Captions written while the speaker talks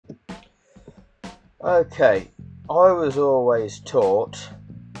Okay, I was always taught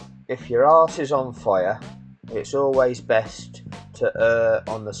if your arse is on fire, it's always best to err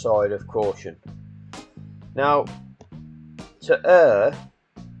on the side of caution. Now, to err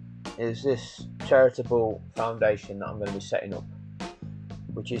is this charitable foundation that I'm going to be setting up,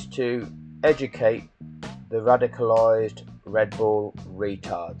 which is to educate the radicalised Red Bull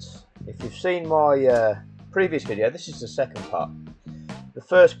retards. If you've seen my previous video, this is the second part. The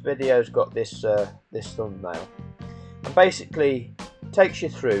first video's got this thumbnail, and basically takes you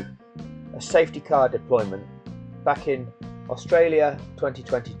through a safety car deployment back in Australia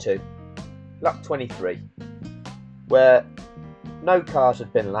 2022, lap 23, where no cars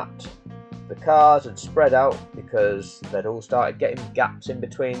had been lapped. The cars had spread out because they'd all started getting gaps in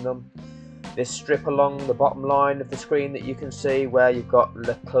between them. This strip along the bottom line of the screen that you can see, where you've got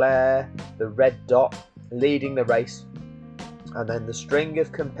Leclerc, the red dot, leading the race, and then the string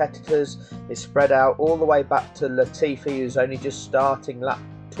of competitors is spread out all the way back to Latifi, who's only just starting lap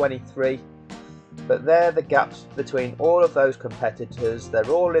 23. But they're the gaps between all of those competitors. They're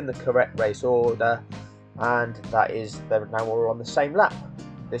all in the correct race order, and that is, they're now all on the same lap.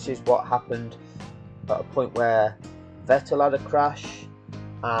 This is what happened at a point where Vettel had a crash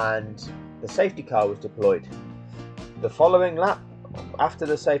and the safety car was deployed. The following lap, after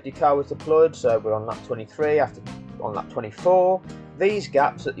the safety car was deployed, so we're on lap 23, on lap 24, these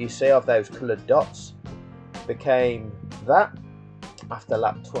gaps that you see of those coloured dots became that. After on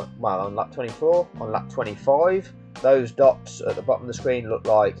lap 24, on lap 25, those dots at the bottom of the screen look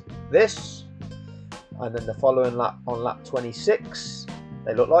like this, and then the following lap, on lap 26,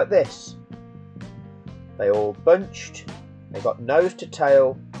 they look like this. They all bunched, they got nose to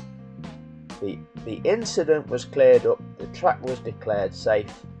tail. The incident was cleared up, the track was declared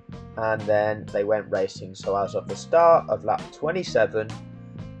safe, and then they went racing. So as of the start of lap 27,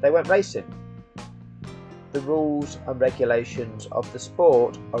 they went racing. The rules and regulations of the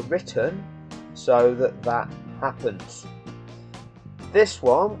sport are written so that that happens. This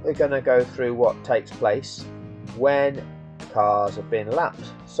one, we're going to go through what takes place when cars have been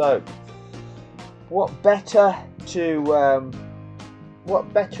lapped. So what better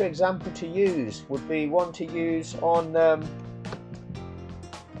example to use would be one to use on the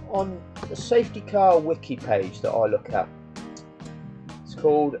safety car wiki page that I look at. It's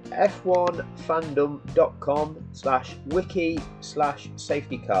called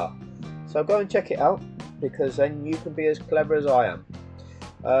f1fandom.com/wiki/safety car. So go and check it out, because then you can be as clever as I am.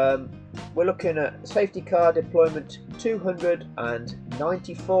 We're looking at safety car deployment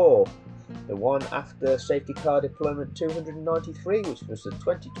 294, the one after safety car deployment 293, which was the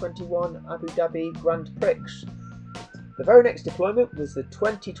 2021 Abu Dhabi Grand Prix. The very next deployment was the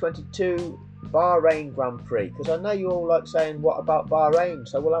 2022 Bahrain Grand Prix, because I know you all like saying, what about Bahrain?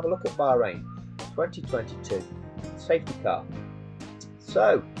 So we'll have a look at Bahrain 2022 safety car.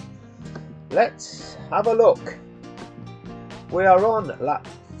 So let's have a look. We are on lap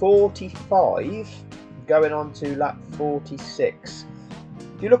 45, going on to lap 46.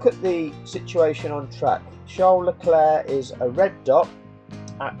 If you look at the situation on track, Charles Leclerc is a red dot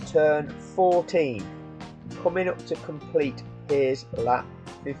at turn 14, coming up to complete his lap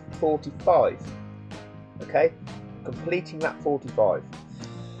 45. Okay, completing lap 45.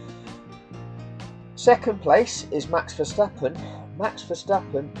 Second place is Max Verstappen. Max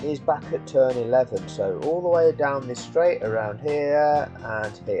Verstappen is back at turn 11, so all the way down this straight, around here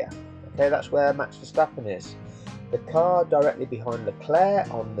and here. Okay, that's where Max Verstappen is. The car directly behind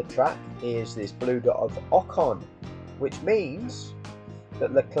Leclerc on the track is this blue dot of Ocon, which means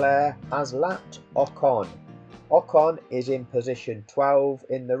that Leclerc has lapped Ocon. Ocon is in position 12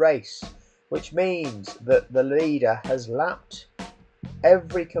 in the race, which means that the leader has lapped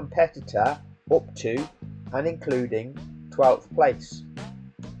every competitor up to and including 12th place.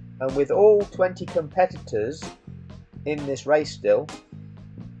 And with all 20 competitors in this race still,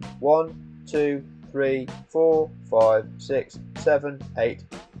 1, 2, 3, 4, 5, 6, 7, 8,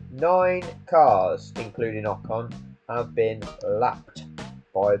 9 cars, including Ocon, have been lapped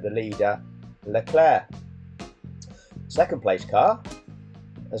by the leader Leclerc. Second place car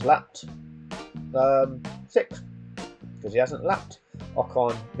has lapped 6, because he hasn't lapped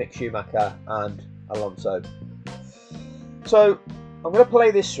Ocon, Mick Schumacher and Alonso. So I'm going to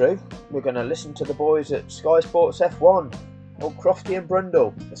play this through. We're going to listen to the boys at Sky Sports F1, old Crofty and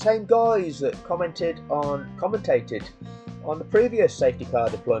Brundle, the same guys that commentated on the previous safety car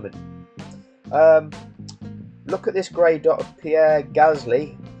deployment. Look at this grey dot of Pierre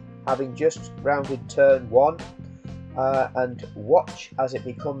Gasly having just rounded turn 1, and watch as it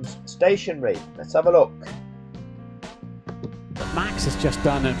becomes stationary. Let's have a look. Max has just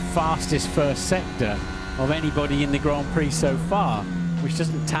done a fastest first sector of anybody in the Grand Prix so far, which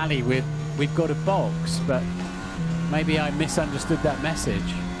doesn't tally with we've got a box, but maybe I misunderstood that message.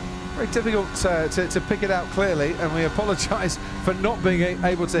 Very difficult to pick it out clearly, and we apologise for not being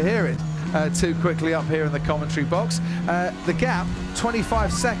able to hear it too quickly up here in the commentary box. The gap,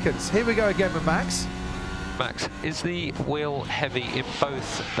 25 seconds. Here we go again with Max. Max, is the wheel heavy in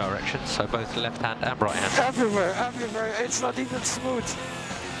both directions, so both left hand and right hand? Everywhere, everywhere. It's not even smooth.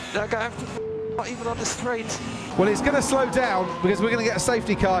 Like I have to, not even on the straight. Well, it's going to slow down because we're going to get a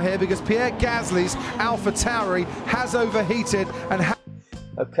safety car here because Pierre Gasly's AlphaTauri has overheated and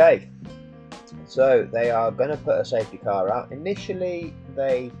okay, so they are going to put a safety car out. Initially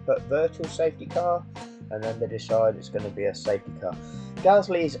they put virtual safety car, and then they decide it's going to be a safety car.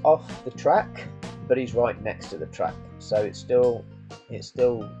 Gasly's off the track, but he's right next to the track, so it still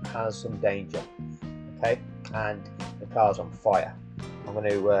has some danger. Okay, and the car's on fire. I'm going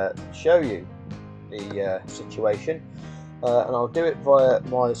to show you the situation, and I'll do it via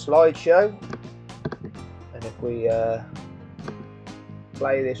my slideshow. And if we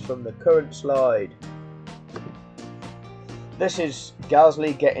play this from the current slide, this is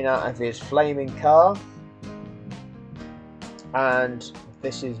Gasly getting out of his flaming car, and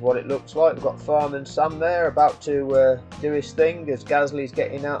this is what it looks like. We've got Fireman Sam there about to do his thing as Gasly's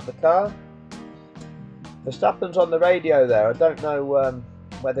getting out the car. Verstappen's on the radio there. I don't know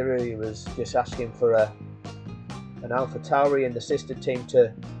whether he was just asking for an AlphaTauri and the sister team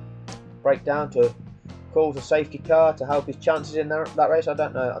to break down to call the safety car to help his chances in that race. I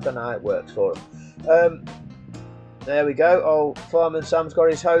don't know how it works for him. There we go. Oh, Fireman Sam's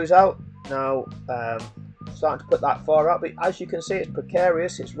got his hose out now. Starting to put that fire up, but as you can see, it's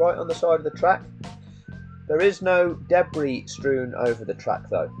precarious. It's right on the side of the track. There is no debris strewn over the track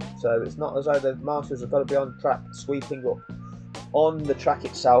though, so it's not as though the marshals have got to be on track sweeping up on the track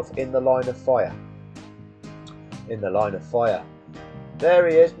itself in the line of fire. In the line of fire. There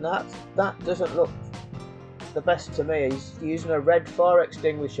he is. That doesn't look the best to me. He's using a red fire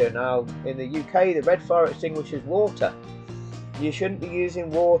extinguisher. Now in the UK, the red fire extinguisher is water. You shouldn't be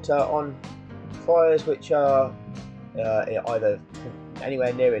using water on fires which are either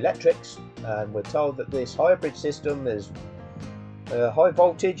anywhere near electrics, and we're told that this hybrid system is high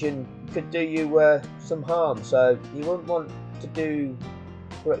voltage and could do you some harm, so you wouldn't want to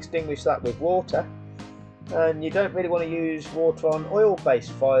extinguish that with water, and you don't really want to use water on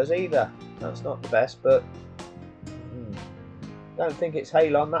oil-based fires either. That's not the best, but don't think it's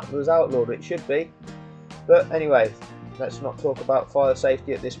Halon. That was outlawed. It should be, but anyway, let's not talk about fire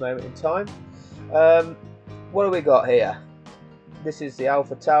safety at this moment in time. What do we got here? This is the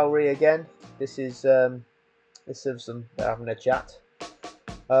AlphaTauri again. This is them having a chat.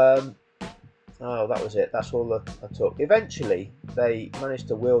 Oh, that was it. That's all I took. Eventually, they managed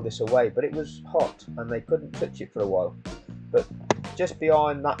to wheel this away, but it was hot and they couldn't touch it for a while. But just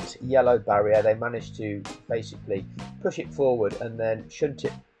behind that yellow barrier, they managed to basically push it forward and then shunt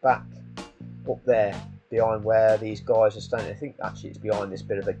it back up there behind where these guys are standing. I think actually it's behind this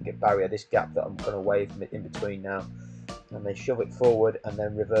bit of a barrier, this gap that I'm going to wave in between now, and they shove it forward and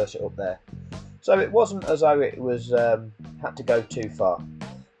then reverse it up there. So it wasn't as though it was had to go too far.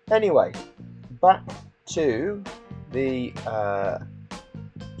 Anyway, back to the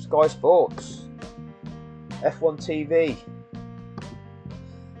Sky Sports F1 TV,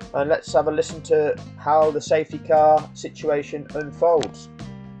 and let's have a listen to how the safety car situation unfolds.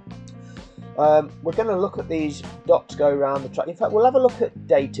 We're going to look at these dots go around the track. In fact, we'll have a look at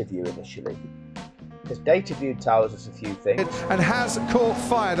data view initially, because data view tells us a few things. And has caught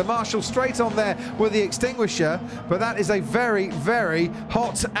fire. The marshal straight on there with the extinguisher, but that is a very, very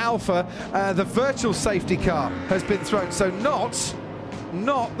hot Alpha. The virtual safety car has been thrown, so not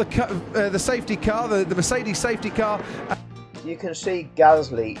the safety car, the Mercedes safety car. You can see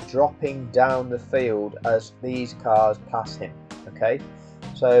Gasly dropping down the field as these cars pass him. Okay,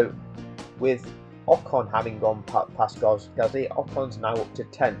 so with Ocon having gone past Gasly, Ocon's now up to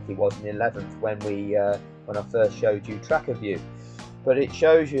 10th. He was in 11th when I first showed you tracker view, but it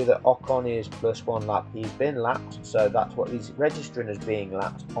shows you that Ocon is +1 lap. He's been lapped, so that's what he's registering as being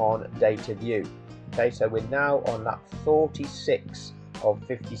lapped on data view. Okay, so we're now on lap 46 of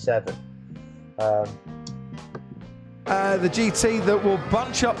 57. The GT that will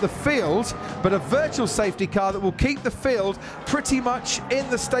bunch up the field, but a virtual safety car that will keep the field pretty much in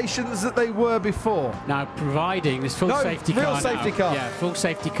the stations that they were before. Now, providing this full safety car now. Yeah, full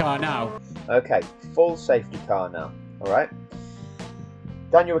safety car now. Okay, full safety car now. All right.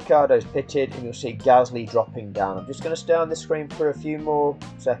 Daniel Ricciardo's pitted and you'll see Gasly dropping down. I'm just going to stay on the screen for a few more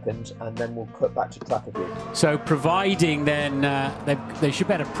seconds and then we'll cut back to track review. So providing then they should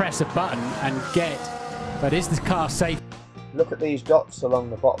better press a button and get, but is the car safe? Look at these dots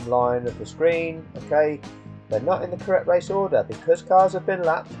along the bottom line of the screen, okay? They're not in the correct race order. Because cars have been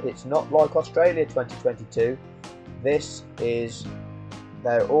lapped, it's not like Australia 2022.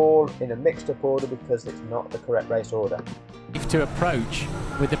 They're all in a mixed up order because it's not the correct race order. To approach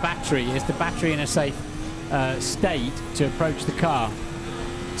with the battery, is the battery in a safe state to approach the car?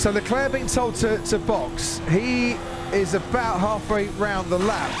 So Leclerc being told to box. He is about halfway round the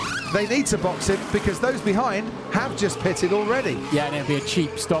lap. They need to box him because those behind have just pitted already. Yeah, and it'll be a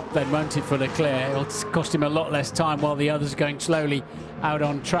cheap stop then, won't it, for Leclerc? It'll cost him a lot less time while the others are going slowly out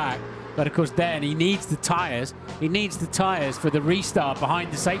on track. But of course then he needs the tyres. He needs the tyres for the restart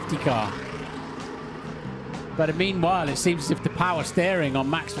behind the safety car. But meanwhile, it seems as if the power steering on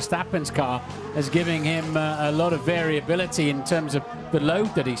Max Verstappen's car is giving him a lot of variability in terms of the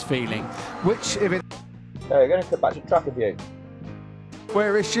load that he's feeling. Which, if it... So we're going to cut back to track review.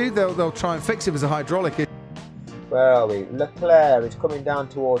 Where issue, they'll try and fix it as a hydraulic issue. Where are we? Leclerc is coming down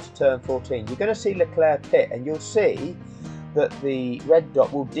towards turn 14. You're going to see Leclerc pit and you'll see that the red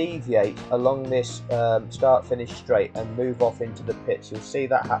dot will deviate along this start-finish straight and move off into the pits. You'll see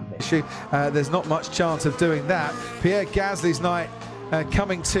that happening. There's not much chance of doing that. Pierre Gasly's night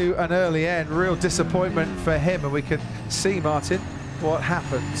coming to an early end. Real disappointment for him, and we can see, Martin, what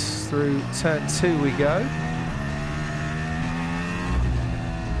happens through turn 2 we go.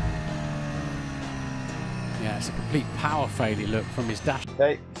 Yeah, it's a complete power failure look from his dash.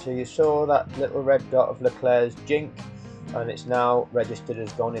 Okay, so you saw that little red dot of Leclerc's jink, and it's now registered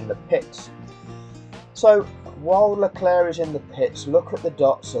as gone in the pits. So while Leclerc is in the pits, look at the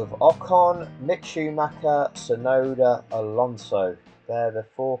dots of Ocon, Mick Schumacher, Tsunoda, Alonso. They're the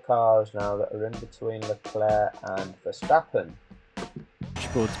 4 cars now that are in between Leclerc and Verstappen.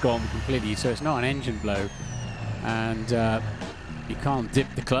 Dashboard's gone completely, so it's not an engine blow, and you can't dip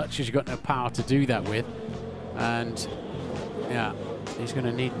the clutch because you've got no power to do that with. And yeah, they're going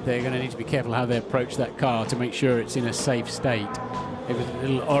to need to be careful how they approach that car to make sure it's in a safe state. It was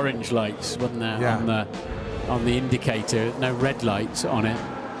little orange lights, wasn't there, yeah, on the indicator, no red lights on it.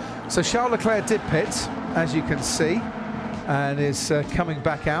 So Charles Leclerc did pit, as you can see, and is coming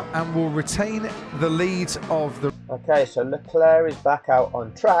back out and will retain the lead of the... Okay, so Leclerc is back out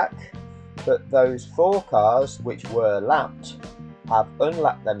on track, but those 4 cars which were lapped have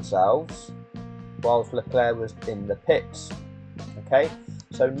unlapped themselves whilst Leclerc was in the pits. Okay,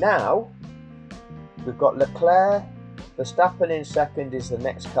 so now we've got Leclerc, Verstappen in second is the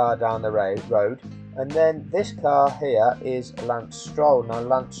next car down the road, and then this car here is Lance Stroll. Now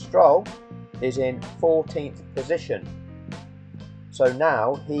Lance Stroll is in 14th position, so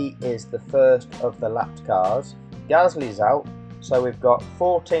now he is the first of the lapped cars. Gasly's out, so we've got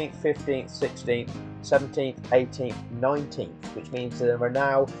 14th, 15th, 16th, 17th, 18th, 19th, which means there are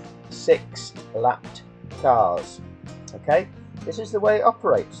now 6 lapped cars. Okay, this is the way it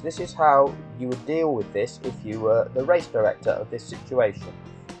operates. This is how you would deal with this if you were the race director of this situation.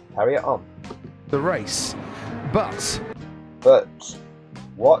 Carry it on. The race, but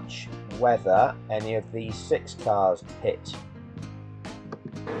watch whether any of these 6 cars pit.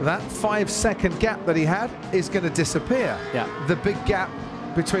 That 5-second gap that he had is going to disappear. Yeah. The big gap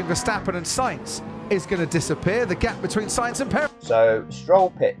between Verstappen and Sainz is going to disappear. The gap between Sainz and Perez. So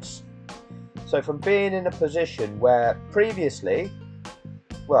Stroll pits. So from being in a position where previously,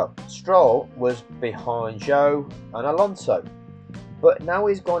 well, Stroll was behind Zhou and Alonso, but now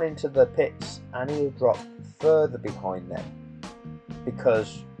he's gone into the pits and he'll drop further behind them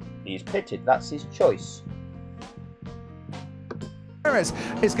because he's pitted. That's his choice. Perez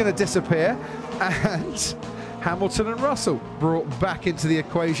is going to disappear, and Hamilton and Russell brought back into the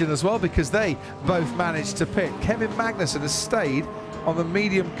equation as well because they both managed to pit. Kevin Magnussen has stayed on the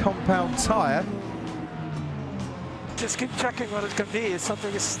medium compound tyre. Just keep checking what it can be, if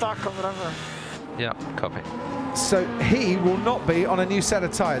something is stuck or whatever. Yeah, copy. So he will not be on a new set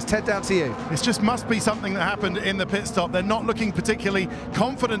of tyres. Ted, down to you. This just must be something that happened in the pit stop. They're not looking particularly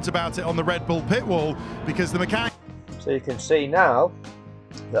confident about it on the Red Bull pit wall because the mechanic... So you can see now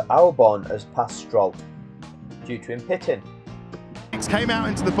that Albon has passed Stroll due to him pitting. Came out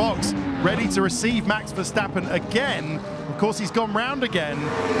into the box ready to receive Max Verstappen again. Of course, he's gone round again,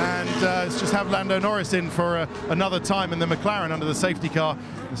 and let's just have Lando Norris in for another time, and the McLaren under the safety car.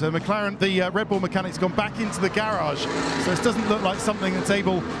 So McLaren, the Red Bull mechanic's gone back into the garage, so this doesn't look like something that's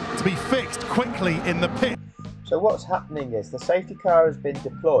able to be fixed quickly in the pit. So what's happening is the safety car has been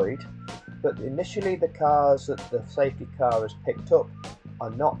deployed, but initially the cars that the safety car has picked up are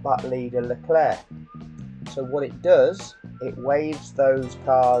not that leader Leclerc. So what it does, it waves those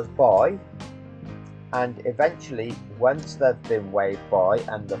cars by, and eventually once they've been waved by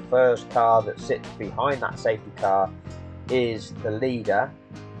and the first car that sits behind that safety car is the leader,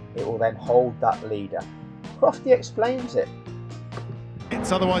 it will then hold that leader. Crofty explains it.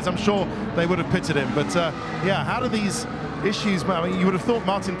 Otherwise, I'm sure they would have pitted him. But yeah, how do these issues? I mean, you would have thought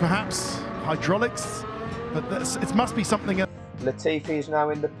Martin perhaps hydraulics, but it must be something. Latifi is now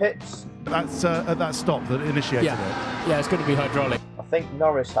in the pits. That's at that stop that initiated it. Yeah, it's going to be hydraulic. I think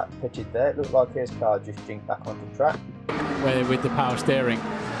Norris had pitted there. It looked like his car just jinked back onto track. Where with the power steering,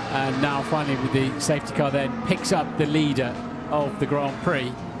 and now finally with the safety car then picks up the leader of the Grand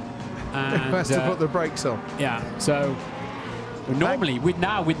Prix. And has to put the brakes on. Yeah, so normally with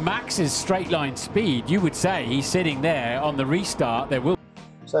Max's straight line speed, you would say he's sitting there on the restart. There will.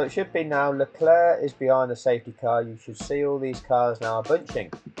 So it should be now Leclerc is behind the safety car. You should see all these cars now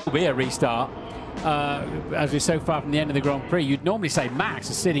bunching. Will be a restart. As we're so far from the end of the Grand Prix, you'd normally say Max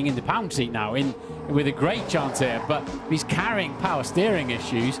is sitting in the pound seat now, with a great chance here. But he's carrying power steering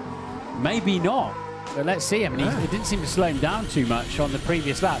issues. Maybe not. But let's see. I mean, it didn't seem to slow him down too much on the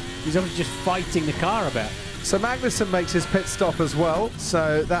previous lap. He's obviously just fighting the car a bit. So Magnussen makes his pit stop as well.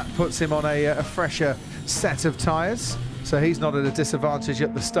 So that puts him on a fresher set of tyres. So he's not at a disadvantage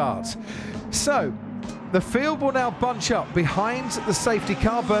at the start. So the field will now bunch up behind the safety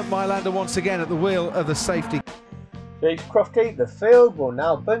car. Bernd Maylander once again at the wheel of the safety James Crofty, the field will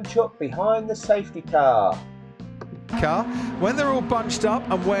now bunch up behind the safety car. When they're all bunched up,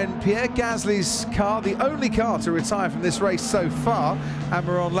 and when Pierre Gasly's car, the only car to retire from this race so far, and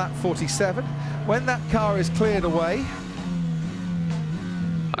we're on lap 47, when that car is cleared away.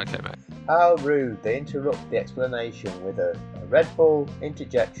 Okay, mate. How rude, they interrupt the explanation with a Red Bull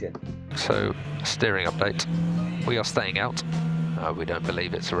interjection. So, steering update. We are staying out. We don't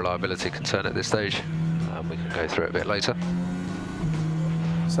believe it's a reliability concern at this stage. We can go through it a bit later.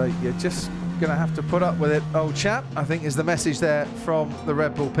 So you're just going to have to put up with it, old chap, I think is the message there from the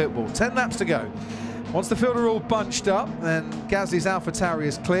Red Bull pit wall. 10 laps to go. Once the field are all bunched up, then Gasly's AlphaTauri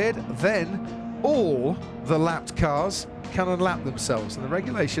is cleared, then all the lapped cars can unlap themselves. And the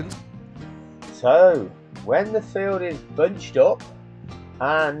regulations. So, when the field is bunched up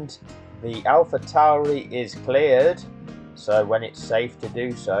and the AlphaTauri is cleared, so when it's safe to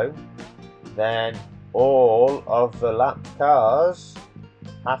do so, then all of the lapped cars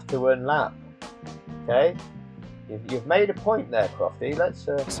have to unlap. Okay? You've made a point there, Crofty. Let's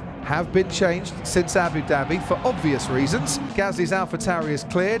have been changed since Abu Dhabi for obvious reasons. Gasly's AlphaTauri is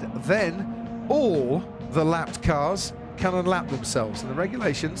cleared, then all the lapped cars can unlap themselves. And the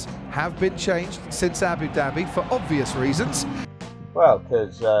regulations have been changed since Abu Dhabi for obvious reasons. Well,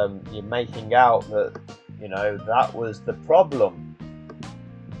 because you're making out that, you know, that was the problem.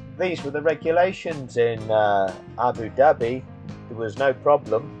 These were the regulations in Abu Dhabi. There was no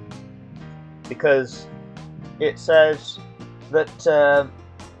problem because it says that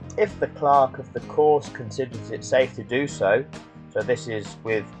if the clerk of the course considers it safe to do so, so this is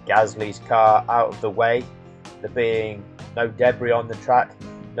with Gasly's car out of the way, there being no debris on the track,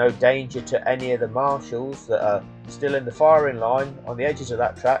 no danger to any of the marshals that are still in the firing line on the edges of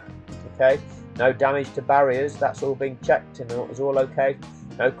that track, okay, no damage to barriers, that's all being checked and it was all okay,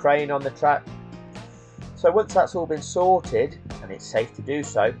 no crane on the track. So once that's all been sorted and it's safe to do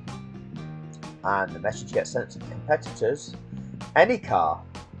so, and the message gets sent to the competitors, any car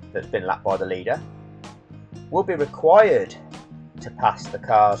that's been lapped by the leader will be required to pass the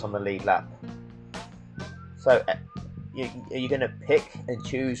cars on the lead lap. So are you going to pick and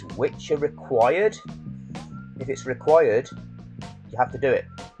choose which are required? If it's required, you have to do it.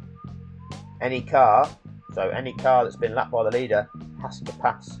 Any car, so any car that's been lapped by the leader has to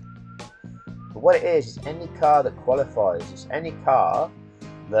pass. But what it is any car that qualifies. It's any car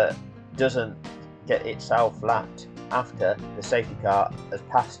that doesn't get itself lapped after the safety car has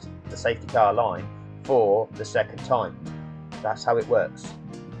passed the safety car line for the second time. That's how it works.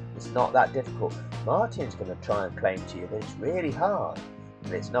 It's not that difficult. Martin's going to try and claim to you that it's really hard,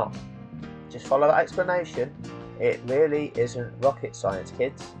 but it's not. Just follow that explanation. It really isn't rocket science,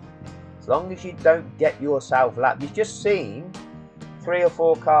 kids. As long as you don't get yourself lapped. You've just seen 3 or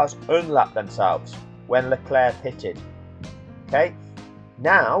 4 cars unlap themselves when Leclerc pitted. Okay?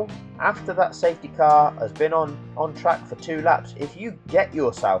 Now, after that safety car has been on track for 2 laps, if you get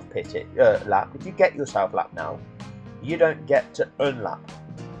yourself lapped, if you get yourself lapped now, you don't get to unlap.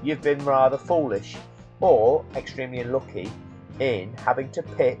 You've been rather foolish or extremely unlucky in having to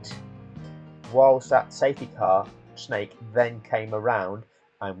pit whilst that safety car snake then came around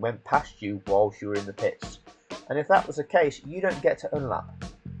and went past you whilst you were in the pits. And if that was the case, you don't get to unlap.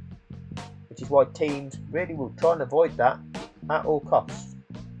 Which is why teams really will try and avoid that at all costs.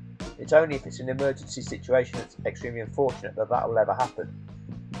 It's only if it's an emergency situation that's extremely unfortunate that that will ever happen.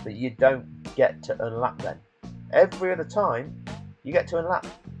 But you don't get to unlap then. Every other time, you get to unlap.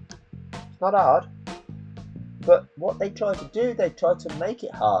 It's not hard. But what they try to do, they try to make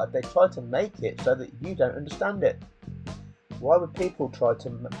it hard. They try to make it so that you don't understand it. Why would people try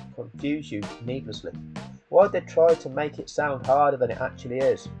to confuse you needlessly? Why would they try to make it sound harder than it actually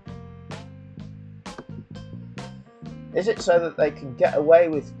is? Is it so that they can get away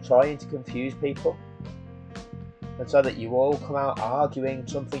with trying to confuse people? And so that you all come out arguing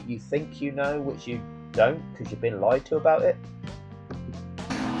something you think you know, which you don't because you've been lied to about it?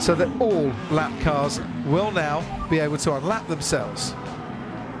 So that all lap cars will now be able to unlap themselves.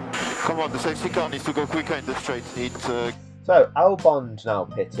 Come on, the safety car needs to go quicker in the straight. So Albon's now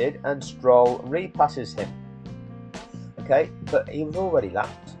pitted and Stroll repasses him. Okay, but he was already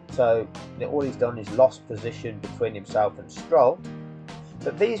lapped. So all he's done is lost position between himself and Stroll.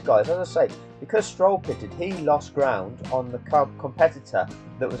 But these guys, as I say, because Stroll pitted, he lost ground on the competitor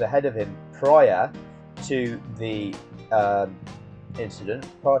that was ahead of him prior to the incident,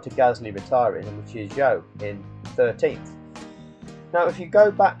 prior to Gasly retiring, which is Zhou in 13th. Now, if you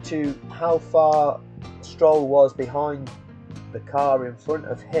go back to how far Stroll was behind the car in front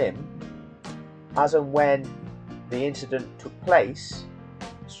of him, as and when the incident took place,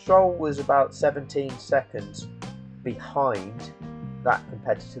 Stroll was about 17 seconds behind that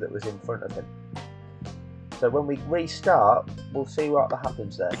competitor that was in front of him. So when we restart, we'll see what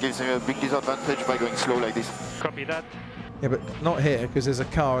happens there. It gives him a big disadvantage by going slow like this. Copy that. Yeah, but not here, because there's a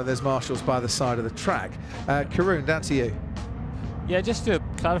car and there's marshals by the side of the track. Karun, down to you. Yeah, just to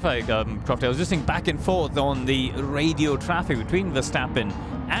clarify, Crofty, I was listening back and forth on the radio traffic between Verstappen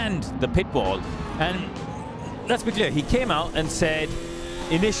and the pit wall. And let's be clear, he came out and said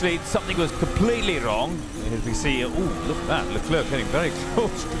initially something was completely wrong. As we see, look at that, Leclerc getting very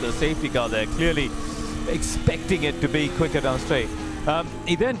close to the safety car there, clearly expecting it to be quicker down straight.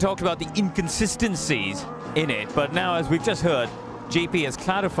 He then talked about the inconsistencies in it, but now, as we've just heard, JP has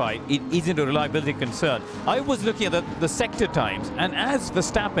clarified it isn't a reliability concern. I was looking at the sector times, and as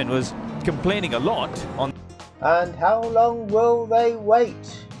Verstappen was complaining a lot on... And how long will they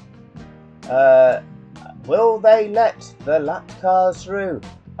wait? Will they let the lap cars through?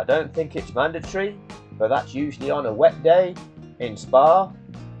 I don't think it's mandatory, but that's usually on a wet day in Spa.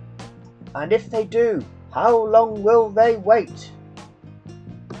 And if they do, how long will they wait?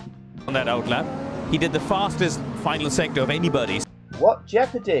 On that outlap, he did the fastest final sector of anybody. What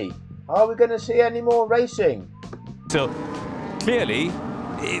jeopardy? Are we going to see any more racing? So clearly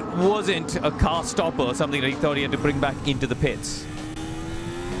it wasn't a car stopper or something that he thought he had to bring back into the pits.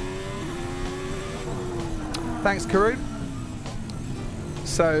 Thanks, Karun.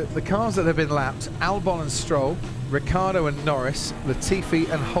 So the cars that have been lapped, Albon and Stroll, Ricciardo and Norris, Latifi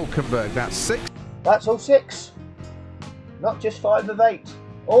and Hülkenberg. That's 6. That's all 6. Not just 5 of 8.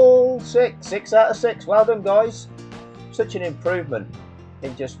 All 6. 6 out of 6. Well done, guys. Such an improvement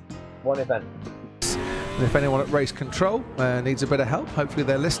in just one event. And if anyone at Race Control needs a bit of help, hopefully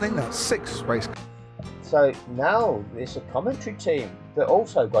they're listening. That's 6 race. So now it's a commentary team that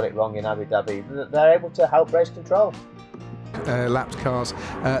also got it wrong in Abu Dhabi, that they're able to help Race Control. Lapped cars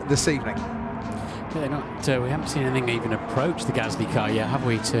this evening. Yeah, they're not. We haven't seen anything even approach the Gasly car yet, have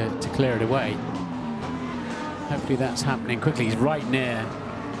we, to clear it away? Hopefully that's happening quickly. He's right near,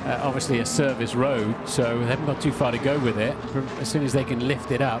 obviously, a service road, so they haven't got too far to go with it. As soon as they can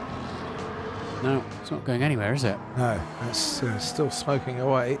lift it up. No, it's not going anywhere, is it? No, it's still smoking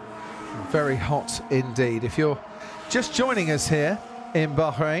away. Very hot indeed. If you're just joining us here in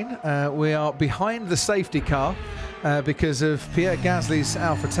Bahrain, we are behind the safety car because of Pierre Gasly's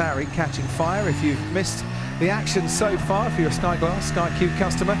AlphaTauri catching fire. If you've missed the action so far, if you're a Sky Glass, Sky Q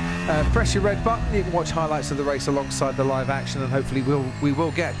customer, press your red button. You can watch highlights of the race alongside the live action, and hopefully we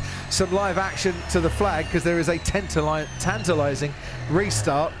will get some live action to the flag, because there is a tantalising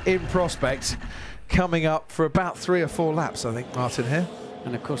restart in prospect coming up for about 3 or 4 laps, I think, Martin, here.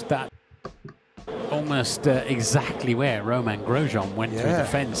 And of course that almost exactly where Romain Grosjean went through the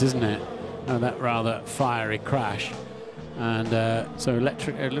fence, isn't it? Oh, that rather fiery crash. And so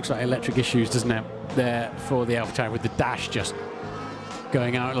it looks like electric issues, doesn't it, there for the AlphaTauri, with the dash just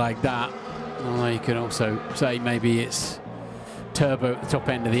going out like that. Although you could also say maybe it's turbo at the top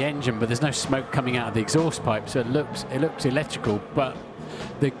end of the engine, but there's no smoke coming out of the exhaust pipe, so it looks electrical. But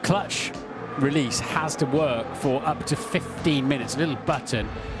the clutch release has to work for up to 15 minutes. A little button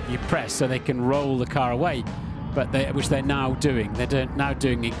you press so they can roll the car away, but which they're now doing. They're now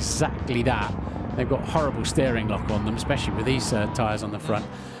doing exactly that. They've got horrible steering lock on them, especially with these tyres on the front.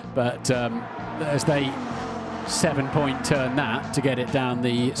 But as they 7-point turn that to get it down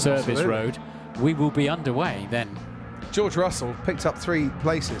the service road, we will be underway then. George Russell picked up 3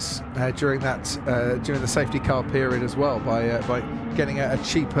 places during the safety car period as well by getting a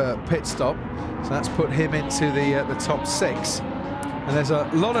cheaper pit stop. So that's put him into the top 6. And there's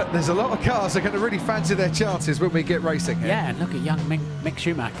a lot of cars that are going to really fancy their chances when we get racing here. Yeah, and look at young Mick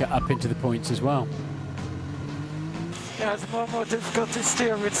Schumacher up into the points as well. Yeah, it's more difficult to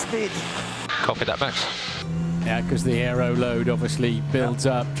steer with speed. Copy that, Max. Yeah, because the aero load obviously builds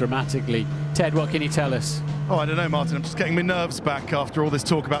up dramatically. Ted, what can you tell us? Oh, I don't know, Martin. I'm just getting my nerves back after all this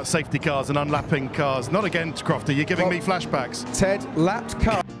talk about safety cars and unlapping cars. Not again, Crofty. You're giving me flashbacks. Ted, lapped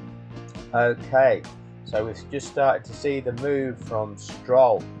car. Okay, so we've just started to see the move from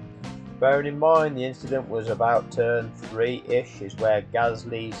Stroll. Bearing in mind the incident was about turn 3-ish is where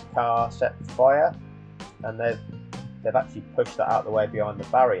Gasly's car set fire, and they've actually pushed that out of the way behind the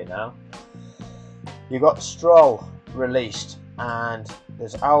barrier now. You've got Stroll released, and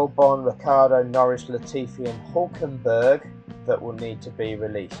there's Albon, Ricciardo, Norris, Latifi and Hülkenberg that will need to be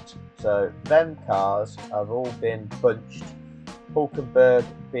released. So them cars have all been bunched. Hülkenberg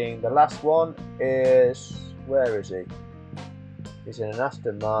being the last one is, where is he? He's in an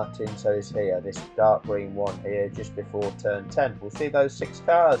Aston Martin, so he's here, this dark green one here just before turn 10. We'll see those 6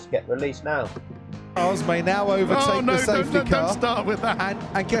 cars get released now. Cars may now overtake the safety car. Don't start with that.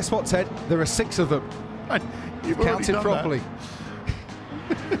 And guess what, Ted? There are 6 of them. You've counted properly.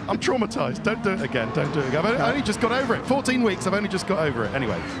 I'm traumatised. Don't do it again. Don't do it again. I've only just got over it. 14 weeks, I've only just got over it.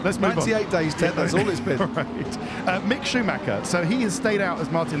 Anyway, let's move on. 98 days, Ted, that's all it's been. Right. Mick Schumacher, so he has stayed out, as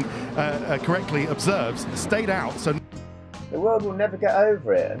Martin correctly observes, stayed out. So the world will never get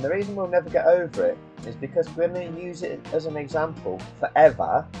over it, and the reason we'll never get over it is because we're going to use it as an example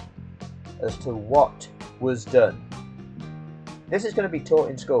forever as to what was done. This is going to be taught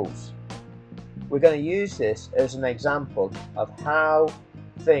in schools. We're going to use this as an example of how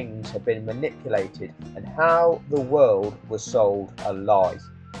things have been manipulated and how the world was sold a lie,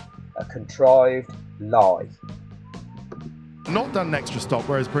 a contrived lie. Not done an extra stop,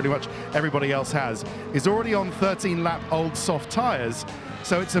 whereas pretty much everybody else has, is already on 13-lap old soft tyres.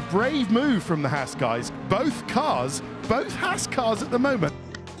 So it's a brave move from the Haas guys. Both Haas cars at the moment.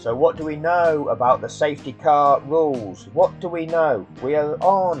 So what do we know about the safety car rules? What do we know? We are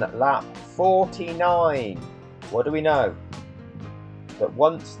on lap 49. What do we know? That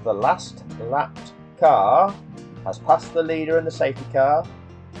once the last lapped car has passed the leader in the safety car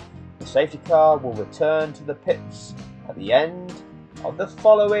will return to the pits at the end of the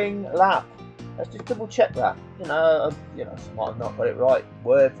following lap. Let's just double check that. You know, I might have not got it right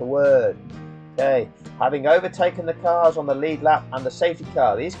word for word. Okay, having overtaken the cars on the lead lap and the safety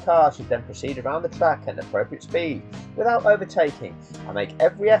car, these cars should then proceed around the track at an appropriate speed without overtaking and make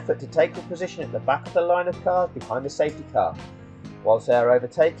every effort to take a position at the back of the line of cars behind the safety car. Whilst they are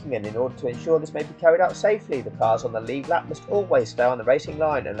overtaking, and in order to ensure this may be carried out safely, the cars on the lead lap must always stay on the racing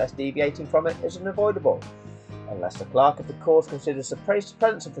line unless deviating from it is unavoidable. Unless the clerk of the course considers the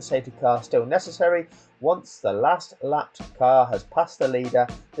presence of the safety car still necessary, once the last lapped car has passed the leader,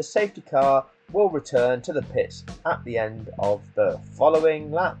 the safety car will return to the pits at the end of the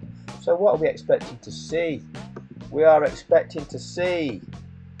following lap. So what are we expecting to see? We are expecting to see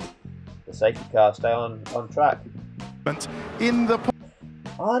the safety car stay on track. In the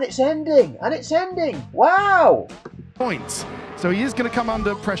and it's ending, wow! Points. So he is going to come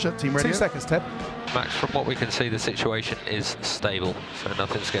under pressure, Team Radio. 2 seconds, Ted. Max, from what we can see, the situation is stable, so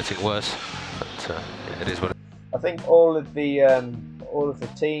nothing's getting worse, but yeah, it is what it is. I think all of the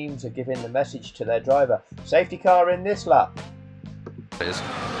teams are giving the message to their driver. Safety car in this lap. It is.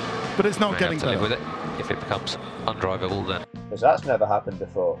 But it's not getting better. Live with it. If it becomes undrivable, then. Because that's never happened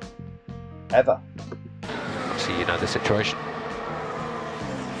before. Ever. So you know the situation.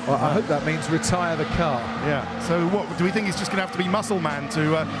 Well, I hope that means retire the car. Yeah. So what do we think? He's just going to have to be muscle man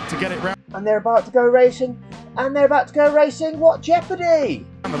to get it round. And they're about to go racing. What jeopardy!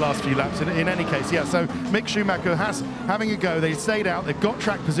 And the last few laps, in any case, yeah. So Mick Schumacher has having a go. They stayed out. They've got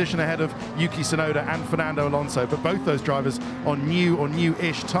track position ahead of Yuki Tsunoda and Fernando Alonso, but both those drivers on new or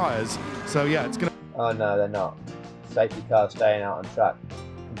new-ish tyres. So yeah, it's going to. Oh no, they're not. Safety car staying out on track,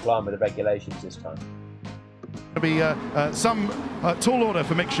 complying with the regulations this time. To be some tall order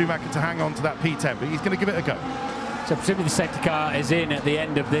for Mick Schumacher to hang on to that P10, but he's going to give it a go. So presumably the safety car is in at the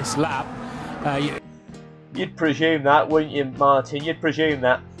end of this lap. You'd presume that, wouldn't you, Martin? You'd presume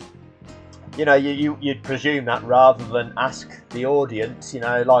that. You know, you'd presume that rather than ask the audience, you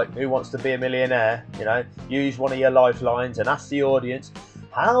know, like Who Wants to Be a Millionaire, you know, use one of your lifelines and ask the audience,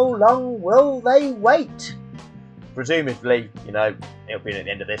 How long will they wait? Presumably, you know, it'll be at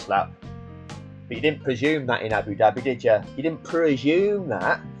the end of this lap. But you didn't presume that in Abu Dhabi, did you? You didn't presume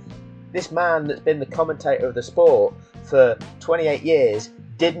that. This man that's been the commentator of the sport for 28 years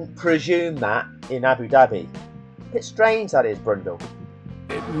didn't presume that in Abu Dhabi. Bit strange that is, Brundle.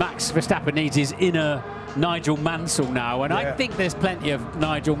 Max Verstappen needs his inner Nigel Mansell now, and I think there's plenty of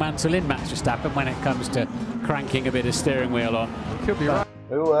Nigel Mansell in Max Verstappen when it comes to cranking a bit of steering wheel on. Could be right.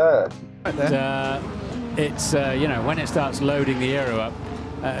 It's you know, when it starts loading the aero up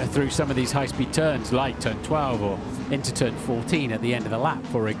through some of these high-speed turns, like turn 12 or into turn 14 at the end of the lap,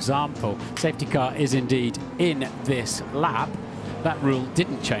 for example. Safety car is indeed in this lap. That rule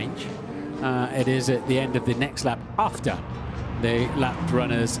didn't change. It is at the end of the next lap after the lapped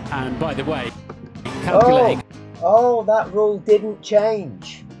runners. And by the way, calculating. Oh, that rule didn't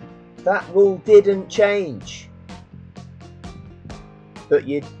change. That rule didn't change. But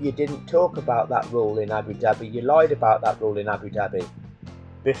you didn't talk about that rule in Abu Dhabi. You lied about that rule in Abu Dhabi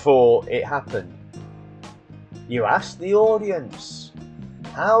before it happened. You asked the audience,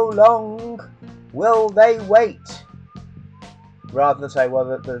 how long will they wait? Rather than say, well,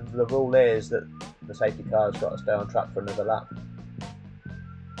 the rule is that the safety car's got to stay on track for another lap.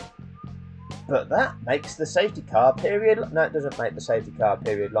 But that makes the safety car period... No, it doesn't make the safety car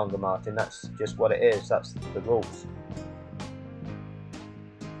period longer, Martin. That's just what it is. That's the rules.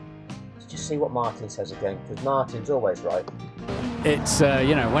 Let's just see what Martin says again, because Martin's always right. It's,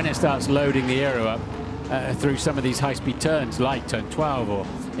 you know, when it starts loading the aero up through some of these high-speed turns, like turn 12 or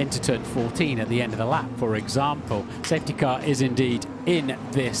into turn 14 at the end of the lap, for example. Safety car is indeed in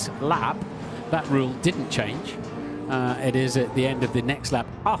this lap. That rule didn't change. It is at the end of the next lap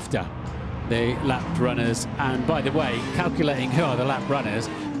after the lapped runners. And by the way, calculating who are the lapped runners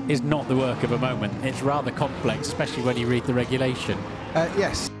is not the work of a moment. It's rather complex, especially when you read the regulation.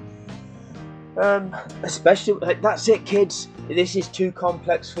 Yes. Especially, that's it, kids. This is too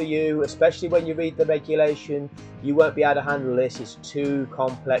complex for you, especially when you read the regulation. You won't be able to handle this. It's too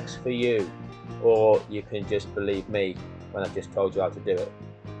complex for you. Or you can just believe me when I've just told you how to do it.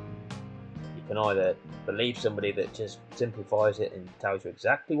 You can either believe somebody that just simplifies it and tells you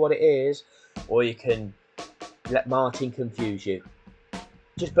exactly what it is, or you can let Martin confuse you.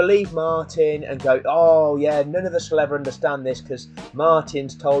 Just believe Martin and go, oh yeah, none of us will ever understand this because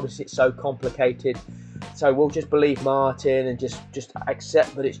Martin's told us it's so complicated, so we'll just believe Martin and just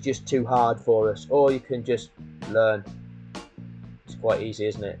accept that it's just too hard for us. Or you can just learn. It's quite easy,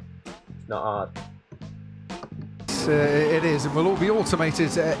 isn't it? It's not hard. It is, and will all be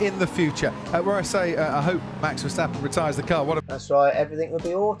automated in the future. Where I say, I hope Max Verstappen retires the car. That's right, everything will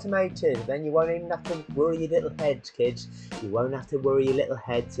be automated. Then you won't even have to worry your little heads, kids. You won't have to worry your little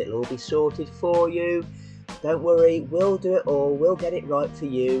heads. It'll all be sorted for you. Don't worry, we'll do it all. We'll get it right for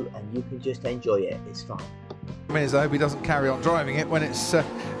you, and you can just enjoy it. It's fine. I hope he doesn't carry on driving it when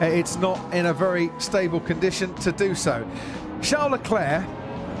it's not in a very stable condition to do so. Charles Leclerc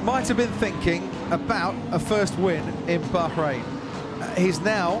might have been thinking about a first win in Bahrain. He's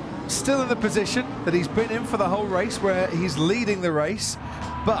now still in the position that he's been in for the whole race, where he's leading the race,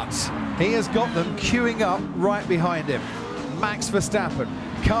 but he has got them queuing up right behind him. Max Verstappen,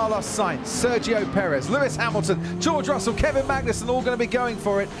 Carlos Sainz, Sergio Perez, Lewis Hamilton, George Russell, Kevin Magnussen, all going to be going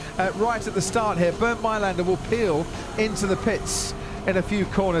for it right at the start here. Bernd Mailander will peel into the pits in a few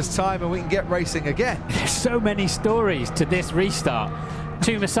corners' time, and we can get racing again. There's so many stories to this restart.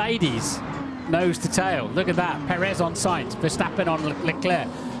 Two Mercedes, nose to tail. Look at that. Perez on Sainz, Verstappen on Leclerc.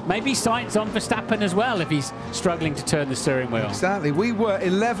 Maybe Sainz on Verstappen as well if he's struggling to turn the steering wheel. Exactly. We were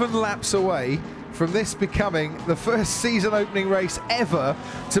 11 laps away from this becoming the first season opening race ever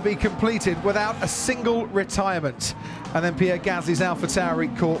to be completed without a single retirement. And then Pierre Gasly's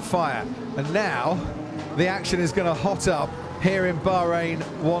AlphaTauri caught fire. And now the action is going to hot up here in Bahrain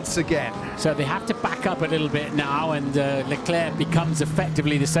once again. So they have to back up a little bit now, and Leclerc becomes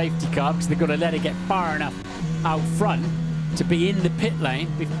effectively the safety car because they've got to let it get far enough out front to be in the pit lane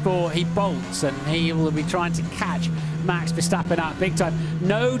before he bolts, and he will be trying to catch Max Verstappen out big time.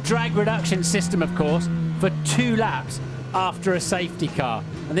 No drag reduction system, of course, for 2 laps after a safety car.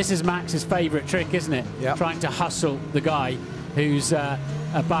 And this is Max's favourite trick, isn't it? Yep. Trying to hustle the guy who's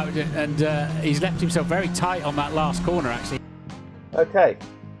about it, and he's left himself very tight on that last corner, actually. Okay,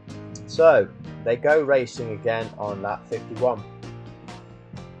 so they go racing again on lap 51.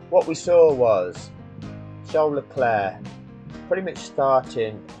 What we saw was Charles Leclerc pretty much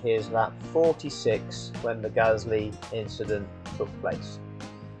starting his lap 46 when the Gasly incident took place.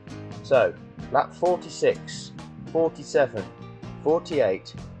 So lap 46, 47,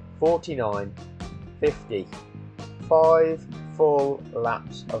 48, 49, 50, 5, full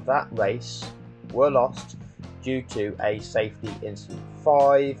laps of that race were lost due to a safety incident.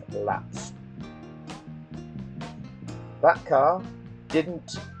 5 laps. That car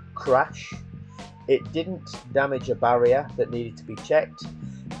didn't crash, it didn't damage a barrier that needed to be checked,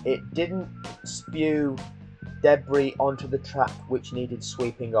 it didn't spew debris onto the track which needed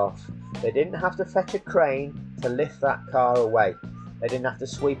sweeping off. They didn't have to fetch a crane to lift that car away. They didn't have to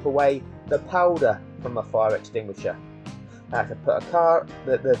sweep away the powder from a fire extinguisher. They had to put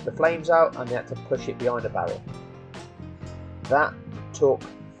the flames out, and they had to push it behind a barrier. That took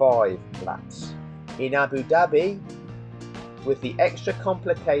 5 laps. In Abu Dhabi, with the extra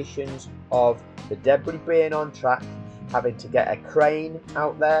complications of the debris being on track, having to get a crane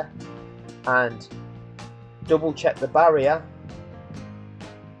out there and double check the barrier,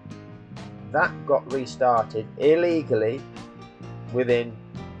 that got restarted illegally within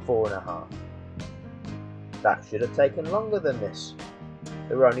 4.5. That should have taken longer than this.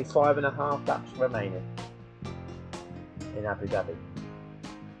 There were only 5.5 laps remaining in Abu Dhabi.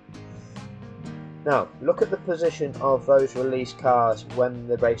 Now, look at the position of those released cars when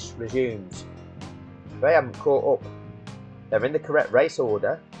the race resumes. They haven't caught up. They're in the correct race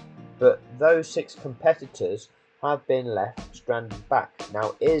order, but those 6 competitors have been left stranded back.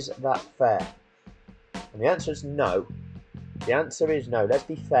 Now, is that fair? And the answer is no. The answer is no. Let's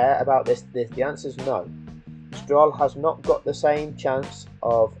be fair about this. The answer is no. Stroll has not got the same chance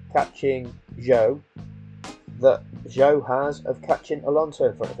of catching Zhou that Zhou has of catching Alonso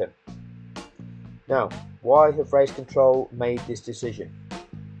in front of him. Now, why have race control made this decision?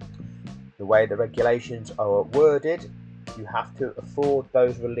 The way the regulations are worded, you have to afford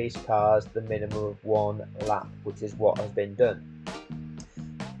those released cars the minimum of 1 lap, which is what has been done.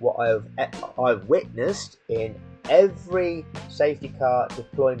 What I've witnessed in every safety car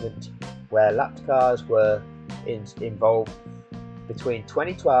deployment where lapped cars were involved between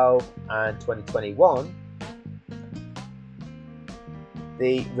 2012 and 2021,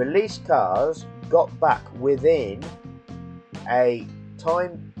 the released cars got back within a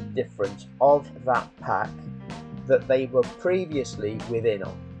time difference of that pack that they were previously within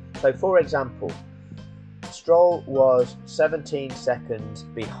on. So for example, Stroll was 17 seconds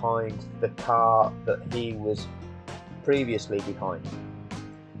behind the car that he was previously behind.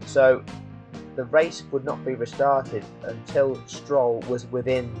 So the race would not be restarted until Stroll was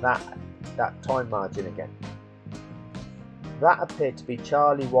within that time margin again. That appeared to be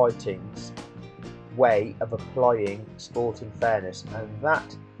Charlie Whiting's way of applying sporting fairness, and that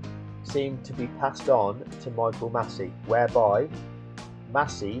seemed to be passed on to Michael Massey, whereby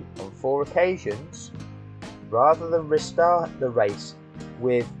Massey on 4 occasions, rather than restart the race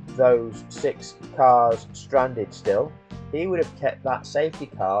with those 6 cars stranded still, he would have kept that safety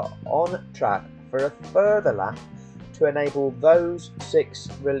car on track for a further lap to enable those 6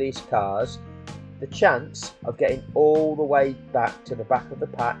 released cars the chance of getting all the way back to the back of the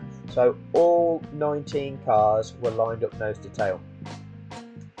pack, so all 19 cars were lined up nose to tail.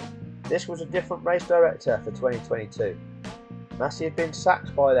 This was a different race director for 2022. Massey had been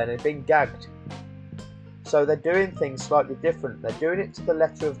sacked by then, had been gagged. So they're doing things slightly different. They're doing it to the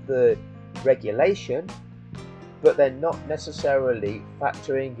letter of the regulation, but they're not necessarily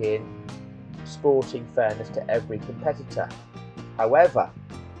factoring in sporting fairness to every competitor. However,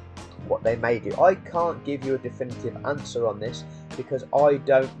 what they may do, I can't give you a definitive answer on this because I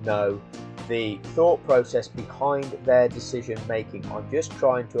don't know the thought process behind their decision making. I'm just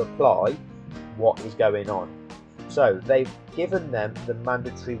trying to apply what is going on. So they've given them the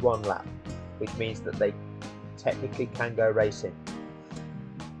mandatory 1 lap, which means that they technically can go racing.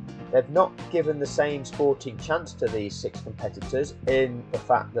 They've not given the same sporting chance to these 6 competitors in the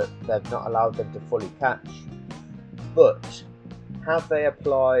fact that they've not allowed them to fully catch, but have they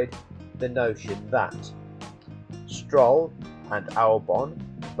applied the notion that Stroll and Albon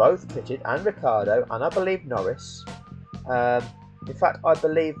both pitted, and Ricciardo, and I believe Norris, in fact I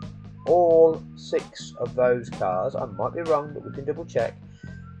believe all 6 of those cars, I might be wrong but we can double check,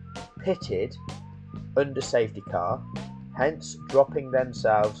 pitted under safety car, hence dropping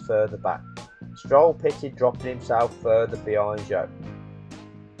themselves further back. Stroll pitted, dropping himself further behind Zhou.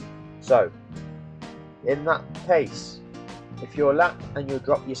 So in that case, if you're lapped and you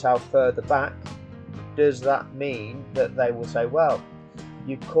drop yourself further back, does that mean that they will say, well,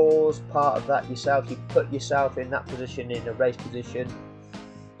 you caused part of that yourself, you put yourself in that position, in a race position,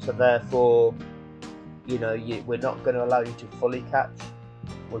 so therefore, you know, we're not going to allow you to fully catch,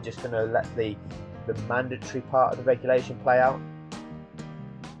 we're just going to let the mandatory part of the regulation play out?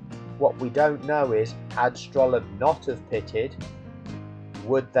 What we don't know is, had Stroll not have pitted,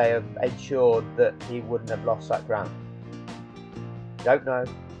 would they have ensured that he wouldn't have lost that ground? Don't know.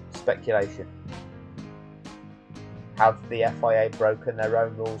 Speculation. Have the FIA broken their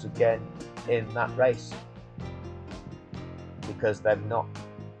own rules again in that race? Because they've not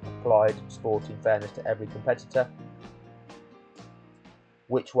applied sporting fairness to every competitor?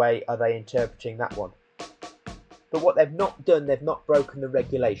 Which way are they interpreting that one? But what they've not done, they've not broken the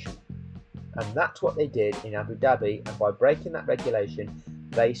regulation. And that's what they did in Abu Dhabi, and by breaking that regulation,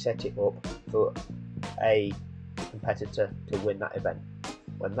 they set it up for a competitor to win that event,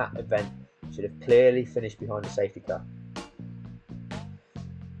 when that event should have clearly finished behind a safety car.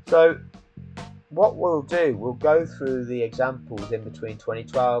 So what we'll do, we'll go through the examples in between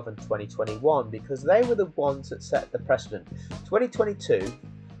 2012 and 2021, because they were the ones that set the precedent. 2022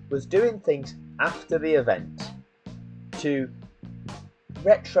 was doing things after the event to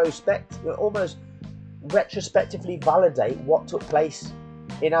almost retrospectively validate what took place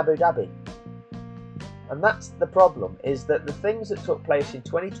in Abu Dhabi. And that's the problem, is that the things that took place in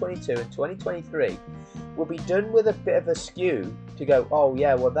 2022 and 2023 will be done with a bit of a skew to go, oh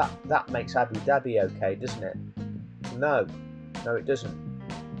yeah, well that makes Abu Dhabi okay, doesn't it? No, it doesn't.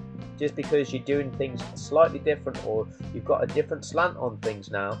 Just because you're doing things slightly different, or you've got a different slant on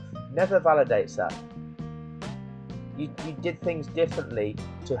things now, never validates that. You did things differently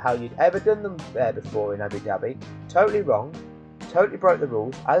to how you'd ever done them there before in Abu Dhabi. Totally wrong, totally broke the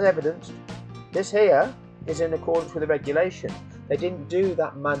rules, as evidenced. This here is in accordance with the regulation. They didn't do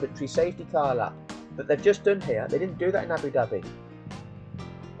that mandatory safety car lap that they've just done here. They didn't do that in Abu Dhabi.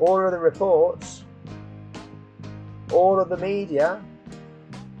 All of the reports, all of the media,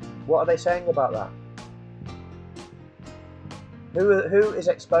 what are they saying about that? Who is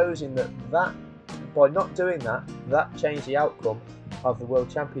exposing that by not doing that changed the outcome of the World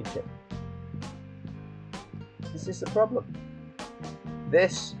Championship? This is the problem.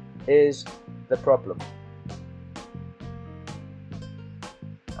 This is the problem.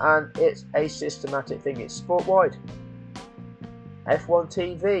 And it's a systematic thing. It's sport-wide. F1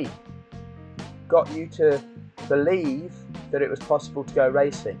 TV got you to believe that it was possible to go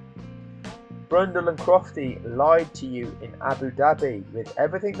racing. Brundle and Crofty lied to you in Abu Dhabi with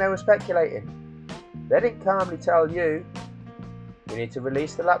everything they were speculating. They didn't calmly tell you, you need to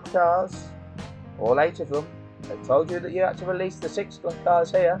release the lap cars, all 8 of them. They told you that you had to release the 6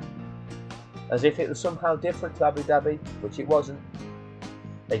 cars here, as if it was somehow different to Abu Dhabi, which it wasn't.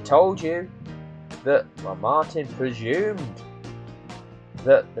 They told you that, well, Martin presumed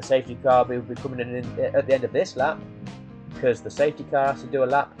that the safety car would be coming in at the end of this lap, because the safety car has to do a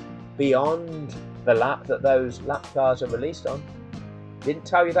lap beyond the lap that those lap cars are released on. Didn't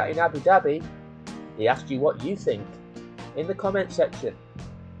tell you that in Abu Dhabi. He asked you what you think in the comment section.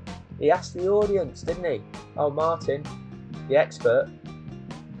 He asked the audience, didn't he? Oh, Martin, the expert.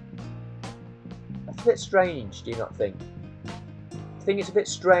 That's a bit strange, do you not think? I think it's a bit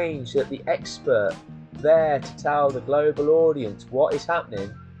strange that the expert there to tell the global audience what is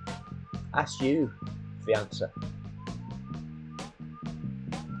happening asks you for the answer.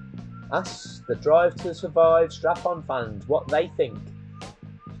 Ask the Drive to Survive strap-on fans what they think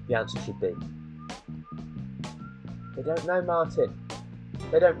the answer should be. They don't know, Martin.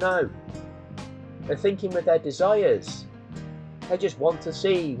 They don't know. They're thinking with their desires. They just want to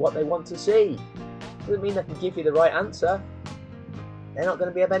see what they want to see. Doesn't mean they can give you the right answer. They're not going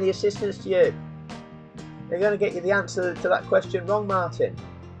to be of any assistance to you. They're going to get you the answer to that question wrong, Martin.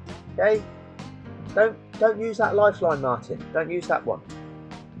 Okay? Don't use that lifeline, Martin. Don't use that one.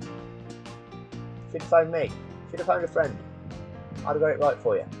 Should have phoned me. Should have phoned a friend. I'd have got it right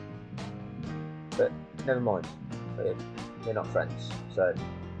for you. But never mind. We're not friends, so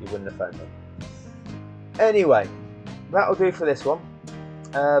you wouldn't have phoned me. Anyway, that'll do for this one.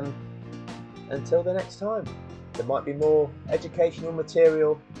 Until the next time. There might be more educational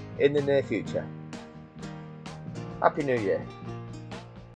material in the near future. Happy New Year.